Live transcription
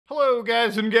Hello,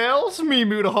 guys and gals, me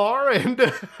Mutahar, and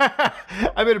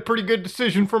I made a pretty good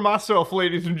decision for myself,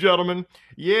 ladies and gentlemen.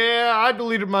 Yeah, I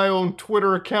deleted my own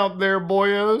Twitter account there,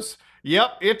 boyos.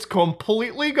 Yep, it's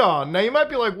completely gone. Now you might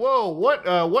be like, whoa,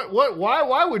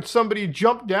 why would somebody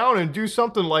jump down and do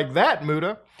something like that,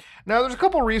 Muta? Now, there's a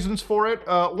couple reasons for it.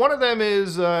 One of them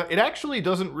is it actually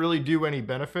doesn't really do any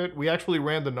benefit. We actually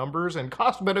ran the numbers, and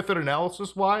cost-benefit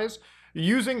analysis-wise,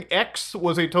 using X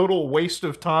was a total waste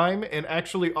of time and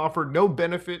actually offered no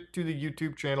benefit to the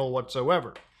YouTube channel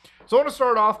whatsoever. So I want to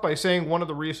start off by saying one of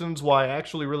the reasons why I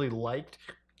actually really liked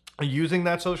using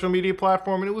that social media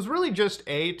platform, and it was really just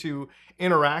to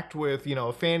interact with,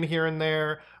 a fan here and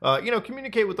there,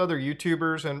 communicate with other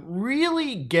YouTubers and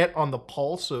really get on the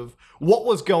pulse of what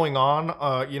was going on,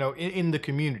 in the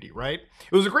community, right?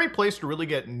 It was a great place to really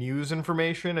get news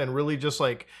information and really just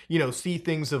see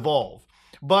things evolve.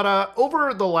 But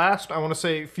over the last, I want to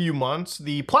say, few months,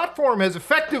 the platform has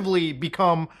effectively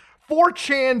become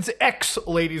 4chan's X,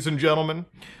 ladies and gentlemen.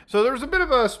 So there's a bit of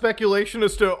a speculation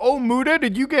as to, oh, Muta,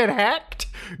 did you get hacked?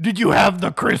 Did you have the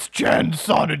Chris Chen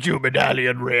Sonichu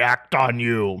medallion react on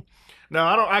you?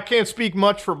 Now, I can't speak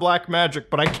much for Black Magic,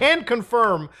 but I can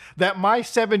confirm that my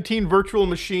 17 virtual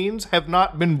machines have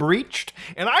not been breached,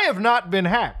 and I have not been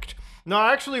hacked. No,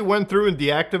 I actually went through and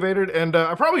deactivated, and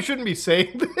I probably shouldn't be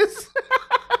saying this,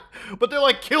 but they're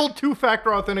killed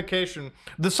two-factor authentication.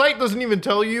 The site doesn't even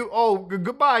tell you, oh,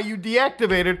 goodbye, you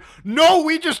deactivated. No,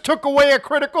 we just took away a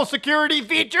critical security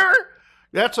feature.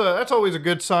 That's always a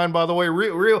good sign, by the way.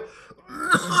 Real.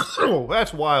 Oh,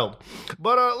 that's wild.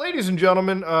 But ladies and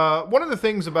gentlemen, one of the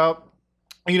things about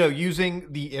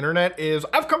using the internet is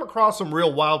I've come across some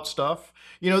real wild stuff.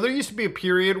 There used to be a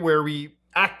period where we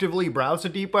actively browse the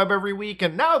deep web every week,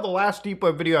 and now the last deep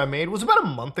web video I made was about a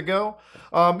month ago.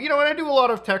 And I do a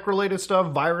lot of tech related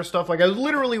stuff, virus stuff. I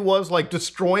literally was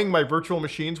destroying my virtual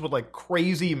machines with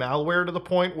crazy malware to the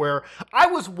point where I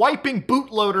was wiping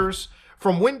bootloaders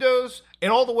from Windows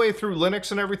and all the way through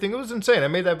Linux and everything. It was insane. I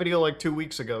made that video 2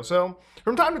 weeks ago. So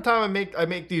from time to time I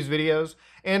make these videos,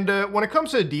 and when it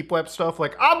comes to deep web stuff,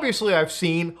 obviously I've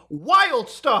seen wild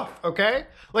stuff, okay?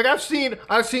 I've seen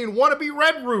wannabe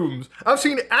red rooms. I've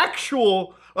seen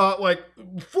actual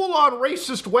full-on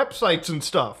racist websites and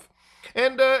stuff.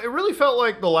 And it really felt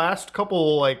like the last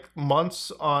couple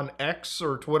months on X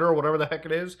or Twitter or whatever the heck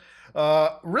it is,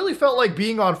 really felt like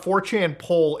being on 4chan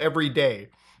poll every day.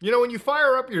 When you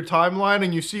fire up your timeline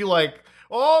and you see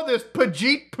oh, this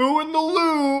Pajit Poo in the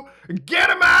loo, get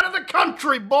him out of the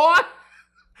country, boy.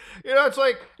 It's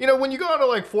when you go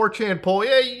onto 4chan poll,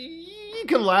 yeah, you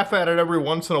can laugh at it every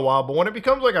once in a while, but when it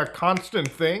becomes a constant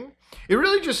thing, it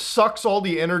really just sucks all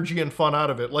the energy and fun out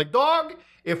of it. Dog,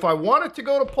 if I wanted to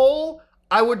go to poll,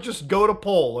 I would just go to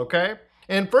poll, okay?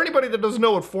 And for anybody that doesn't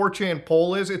know what 4chan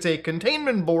poll is, it's a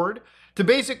containment board to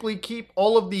basically keep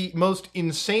all of the most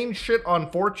insane shit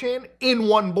on 4chan in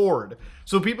one board.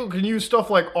 So people can use stuff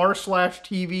like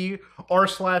r/TV,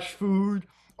 r/food,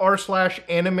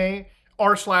 r/anime,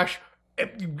 r/MLP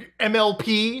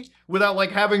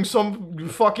without having some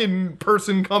fucking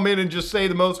person come in and just say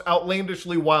the most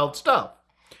outlandishly wild stuff.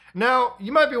 Now,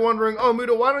 you might be wondering, oh,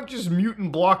 Muta, why don't you just mute and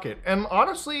block it? And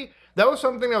honestly, that was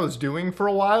something I was doing for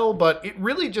a while, but it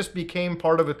really just became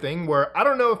part of a thing where I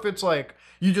don't know if it's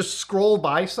you just scroll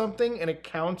by something and it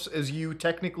counts as you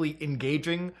technically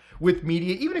engaging with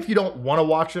media, even if you don't want to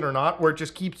watch it or not, where it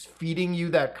just keeps feeding you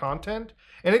that content.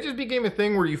 And it just became a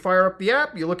thing where you fire up the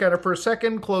app, you look at it for a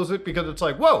second, close it, because it's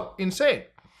whoa, insane.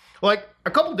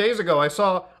 A couple days ago, I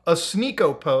saw a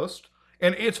Sneeko post,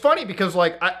 and it's funny because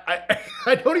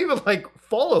I don't even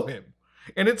follow him.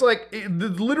 And it's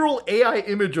the literal AI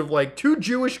image of two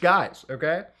Jewish guys,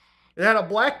 okay? It had a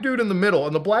black dude in the middle,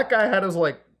 and the black guy had his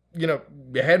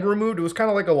head removed. It was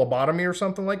kind of like a lobotomy or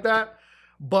something like that.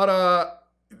 But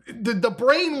the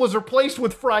brain was replaced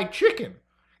with fried chicken.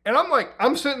 And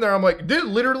I'm sitting there, dude,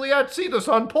 literally I'd see this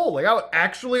on poll. I would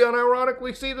actually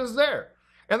unironically see this there.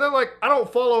 And then I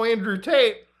don't follow Andrew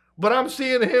Tate, but I'm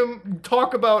seeing him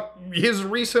talk about his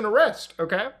recent arrest,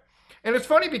 okay? And it's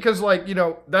funny because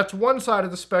that's one side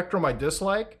of the spectrum I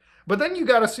dislike, but then you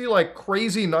got to see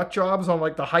crazy nut jobs on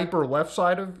the hyper left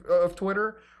side of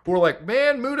Twitter who are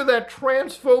man, Muta, that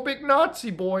transphobic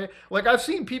Nazi boy. I've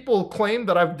seen people claim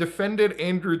that I've defended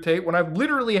Andrew Tate when I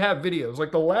literally have videos.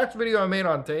 The last video I made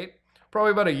on Tate,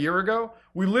 probably about a year ago,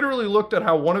 we literally looked at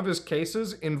how one of his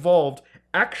cases involved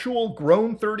actual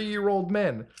grown 30-year-old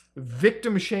men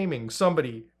victim shaming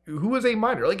somebody who was a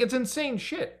minor. It's insane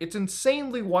shit. It's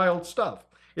insanely wild stuff.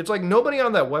 It's nobody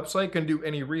on that website can do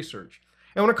any research.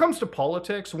 And when it comes to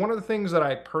politics, one of the things that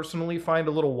I personally find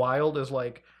a little wild is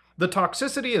the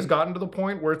toxicity has gotten to the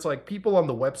point where it's like people on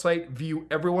the website view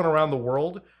everyone around the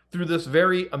world through this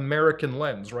very American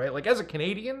lens, right? Like as a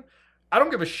Canadian, I don't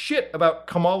give a shit about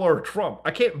Kamala or Trump. I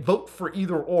can't vote for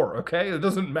either or, okay? It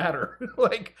doesn't matter.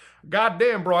 Like,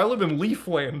 goddamn, bro, I live in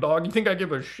Leafland, dog. You think I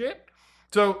give a shit?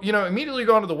 So, you know, immediately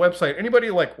go onto the website.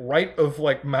 Anybody like right of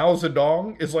like Mao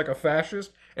Zedong is like a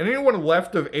fascist, and anyone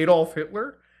left of Adolf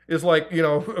Hitler is like, you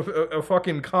know, a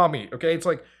fucking commie, okay? It's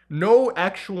like no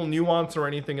actual nuance or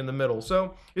anything in the middle.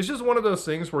 So it's just one of those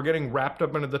things we're getting wrapped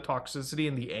up into the toxicity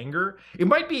and the anger. It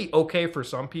might be okay for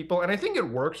some people, and I think it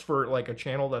works for like a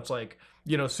channel that's like,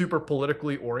 you know, super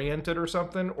politically oriented or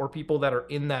something, or people that are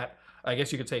in that, I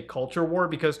guess you could say, culture war,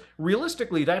 because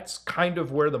realistically, that's kind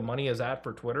of where the money is at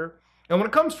for Twitter. And when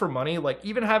it comes for money, like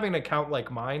even having an account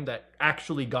like mine that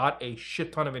actually got a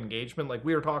shit ton of engagement, like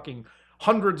we were talking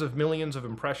hundreds of millions of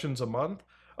impressions a month.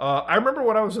 I remember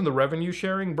when I was in the revenue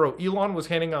sharing, bro, Elon was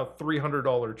handing out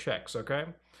 $300 checks, okay?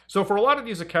 So for a lot of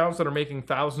these accounts that are making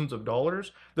thousands of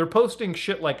dollars, they're posting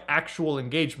shit like actual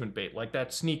engagement bait, like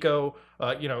that Sneeko,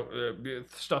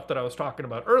 stuff that I was talking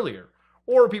about earlier.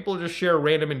 Or people just share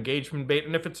random engagement bait,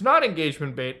 and if it's not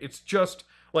engagement bait, it's just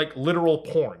like literal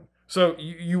porn. So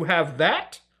you have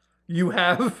that, you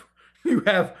have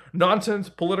nonsense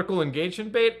political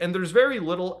engagement bait, and there's very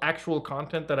little actual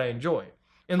content that I enjoy.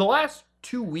 In the last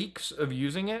 2 weeks of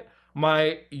using it,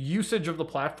 my usage of the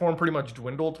platform pretty much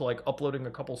dwindled to like uploading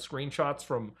a couple screenshots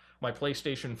from my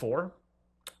PlayStation 4.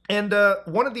 And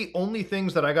one of the only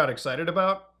things that I got excited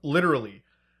about, literally,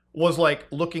 was like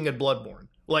looking at Bloodborne.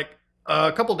 Like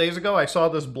a couple days ago, I saw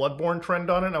this Bloodborne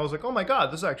trend on it, and I was like, oh my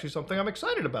god, this is actually something I'm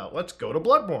excited about. Let's go to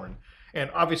Bloodborne.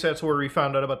 And obviously that's where we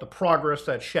found out about the progress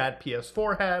that Shad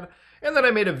PS4 had. And then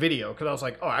I made a video because I was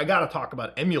like, oh, I gotta talk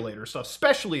about emulator stuff,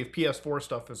 especially if PS4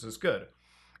 stuff is as good.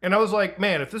 And I was like,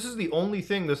 man, if this is the only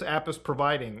thing this app is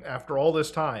providing after all this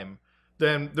time,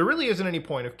 then there really isn't any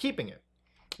point of keeping it.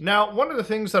 Now, one of the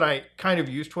things that I kind of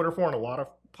use Twitter for, and a lot of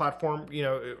platform, you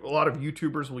know, a lot of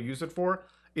YouTubers will use it for,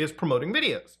 is promoting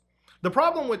videos. The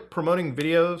problem with promoting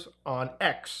videos on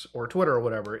X or Twitter or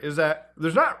whatever is that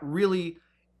there's not really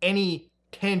any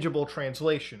tangible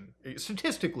translation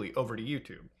statistically over to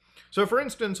YouTube. So for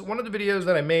instance, one of the videos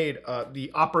that I made,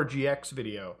 the Opera GX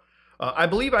video, I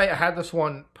believe I had this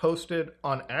one posted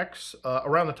on X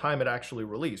around the time it actually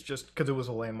released, just because it was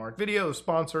a landmark video, it was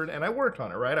sponsored, and I worked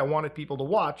on it, right? I wanted people to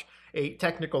watch a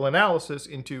technical analysis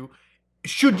into,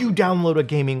 should you download a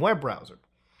gaming web browser?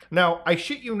 Now, I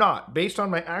shit you not, based on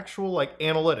my actual like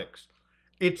analytics,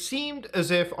 it seemed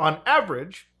as if on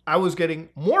average, I was getting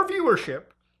more viewership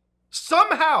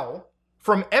somehow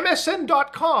from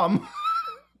MSN.com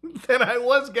than I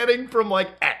was getting from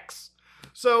like X.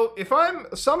 So if I'm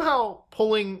somehow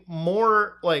pulling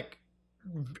more like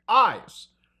eyes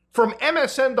from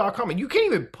MSN.com, and you can't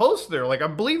even post there, like I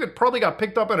believe it probably got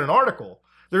picked up in an article.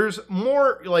 There's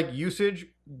more like usage,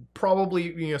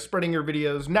 probably, you know, spreading your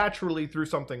videos naturally through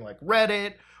something like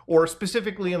Reddit, or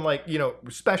specifically in like, you know,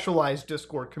 specialized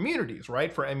Discord communities,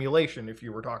 right? For emulation, if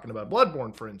you were talking about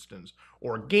Bloodborne, for instance,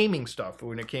 or gaming stuff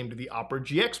when it came to the Opera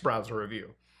GX browser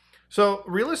review. So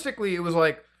realistically, it was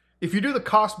like, if you do the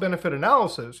cost-benefit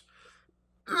analysis,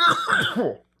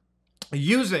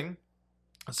 using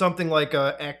something like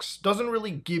X doesn't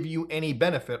really give you any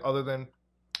benefit other than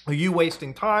you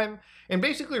wasting time and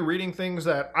basically reading things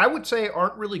that I would say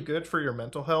aren't really good for your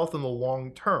mental health in the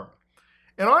long term.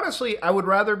 And honestly, I would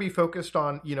rather be focused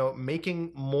on, you know,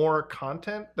 making more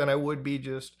content than I would be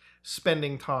just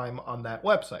spending time on that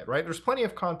website, right? There's plenty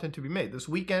of content to be made. This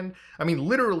weekend, I mean,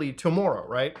 literally tomorrow,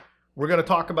 right? We're going to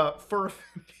talk about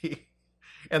Fur50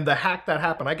 and the hack that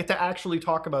happened. I get to actually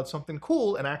talk about something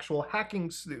cool, an actual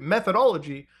hacking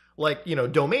methodology, like, you know,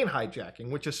 domain hijacking,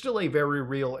 which is still a very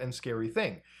real and scary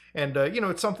thing. And, you know,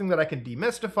 it's something that I can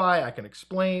demystify, I can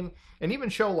explain, and even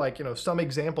show, like, you know, some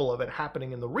example of it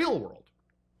happening in the real world.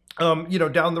 You know,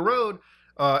 down the road,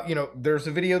 you know, there's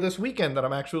a video this weekend that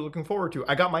I'm actually looking forward to.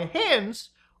 I got my hands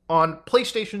on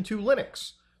PlayStation 2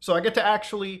 Linux. So I get to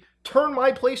actually turn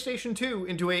my PlayStation 2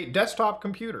 into a desktop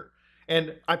computer.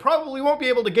 And I probably won't be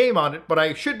able to game on it, but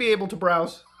I should be able to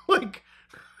browse, like,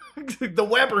 the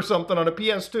web or something on a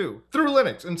PS2 through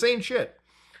Linux. Insane shit.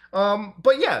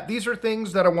 But yeah, these are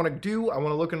things that I want to do. I want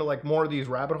to look into, like, more of these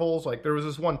rabbit holes. Like, there was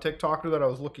this one TikToker that I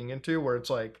was looking into where it's,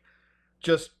 like,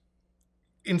 just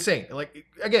insane. Like,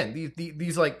 again,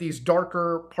 these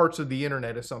darker parts of the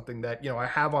internet is something that, you know, I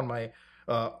have on my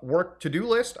work to-do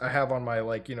list. I have on my,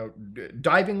 like, you know,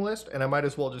 diving list, and I might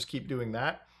as well just keep doing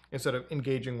that instead of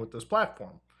engaging with this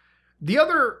platform. The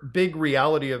other big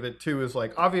reality of it too is,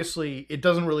 like, obviously it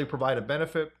doesn't really provide a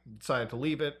benefit. Decided to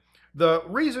leave it. The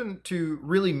reason to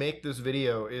really make this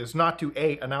video is not to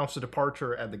A, announce a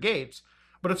departure at the gates,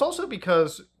 but it's also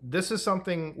because this is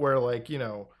something where, like,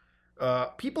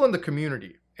 people in the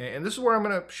community, and this is where I'm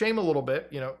going to shame a little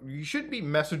bit, you should be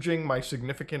messaging my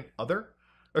significant other,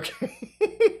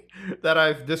 okay, that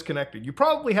I've disconnected. You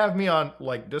probably have me on,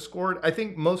 like, Discord. I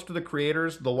think most of the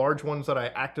creators, the large ones that I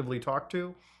actively talk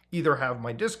to, either have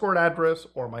my Discord address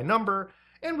or my number,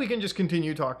 and we can just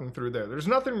continue talking through there. There's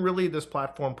nothing really this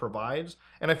platform provides,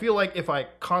 and I feel like if I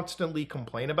constantly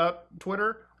complain about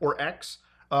Twitter or X,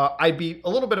 I'd be a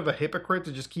little bit of a hypocrite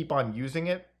to just keep on using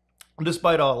it,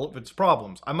 despite all of its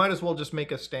problems. I might as well just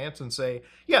make a stance and say,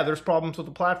 yeah, there's problems with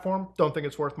the platform, don't think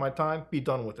it's worth my time, be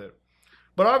done with it.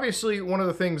 But obviously, one of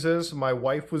the things is my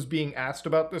wife was being asked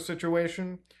about this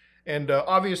situation, and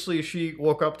obviously she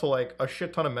woke up to like a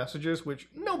shit ton of messages, which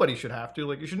nobody should have to.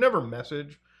 Like, you should never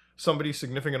message somebody's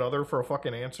significant other for a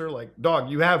fucking answer. Like, dog,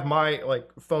 you have my like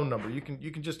phone number. You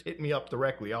can just hit me up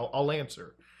directly. I'll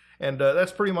answer. And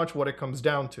that's pretty much what it comes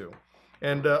down to.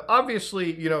 And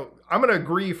obviously, I'm going to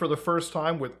agree for the first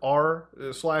time with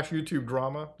r/YouTube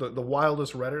drama, the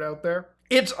wildest Reddit out there.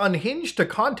 It's unhinged to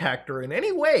contact her in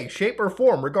any way, shape, or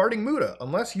form regarding Muda,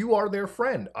 unless you are their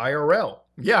friend, IRL.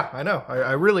 Yeah, I know.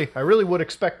 I really would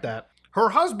expect that.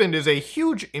 Her husband is a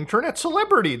huge internet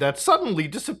celebrity that suddenly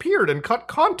disappeared and cut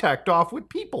contact off with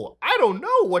people. I don't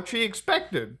know what she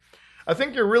expected. I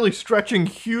think you're really stretching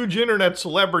huge internet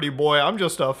celebrity, boy. I'm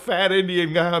just a fat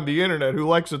Indian guy on the internet who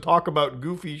likes to talk about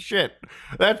goofy shit.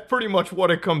 That's pretty much what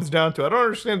it comes down to. I don't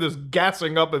understand this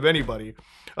gassing up of anybody.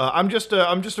 I'm just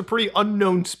a pretty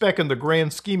unknown speck in the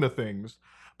grand scheme of things.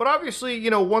 But obviously,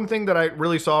 one thing that I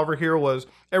really saw over here was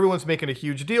everyone's making a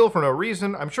huge deal for no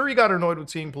reason. I'm sure you got annoyed with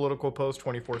seeing political posts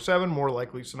 24/7, more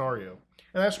likely scenario.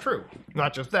 And that's true.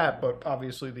 Not just that, but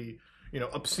obviously the,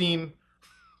 obscene,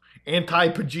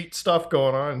 anti-Pajit stuff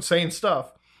going on, insane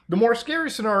stuff. The more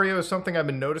scary scenario is something I've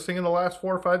been noticing in the last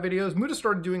 4 or 5 videos. Muda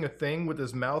started doing a thing with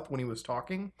his mouth when he was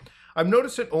talking. I've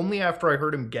noticed it only after I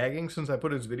heard him gagging since I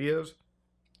put his videos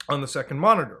on the second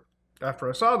monitor. After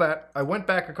I saw that, I went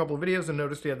back a couple of videos and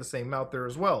noticed he had the same mouth there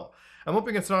as well. I'm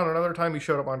hoping it's not another time he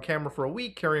showed up on camera for a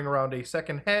week carrying around a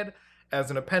second head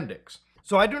as an appendix.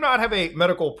 So I do not have a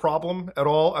medical problem at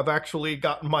all. I've actually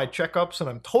gotten my checkups and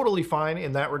I'm totally fine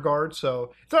in that regard.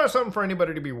 So it's not something for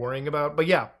anybody to be worrying about. But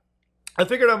yeah, I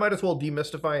figured I might as well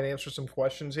demystify and answer some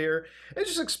questions here and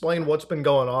just explain what's been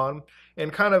going on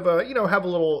and kind of, have a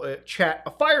little chat,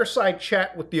 a fireside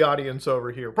chat with the audience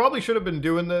over here. Probably should have been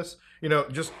doing this,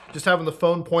 just having the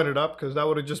phone pointed up, because that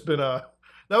would have just been that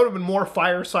would have been more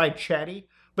fireside chatty.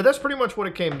 But that's pretty much what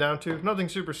it came down to. Nothing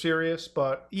super serious,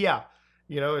 but yeah,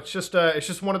 it's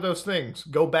just one of those things.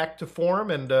 Go back to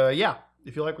form, and yeah.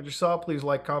 If you like what you saw, please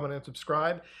like, comment, and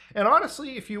subscribe. And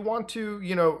honestly, if you want to,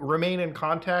 remain in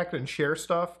contact and share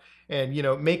stuff and,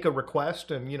 make a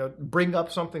request and, bring up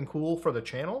something cool for the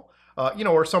channel,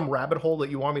 or some rabbit hole that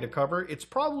you want me to cover, it's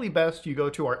probably best you go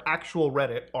to our actual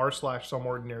Reddit,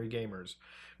 r/SomeOrdinaryGamers.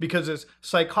 Because as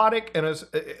psychotic and as,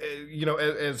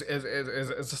 as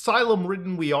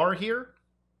asylum-ridden we are here,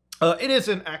 it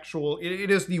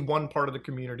is the one part of the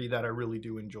community that I really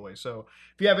do enjoy. So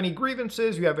if you have any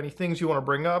grievances, you have any things you want to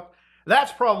bring up,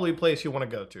 that's probably a place you want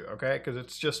to go to, okay? Because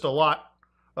it's just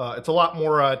it's a lot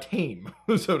more tame,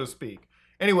 so to speak.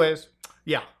 Anyways,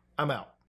 yeah, I'm out.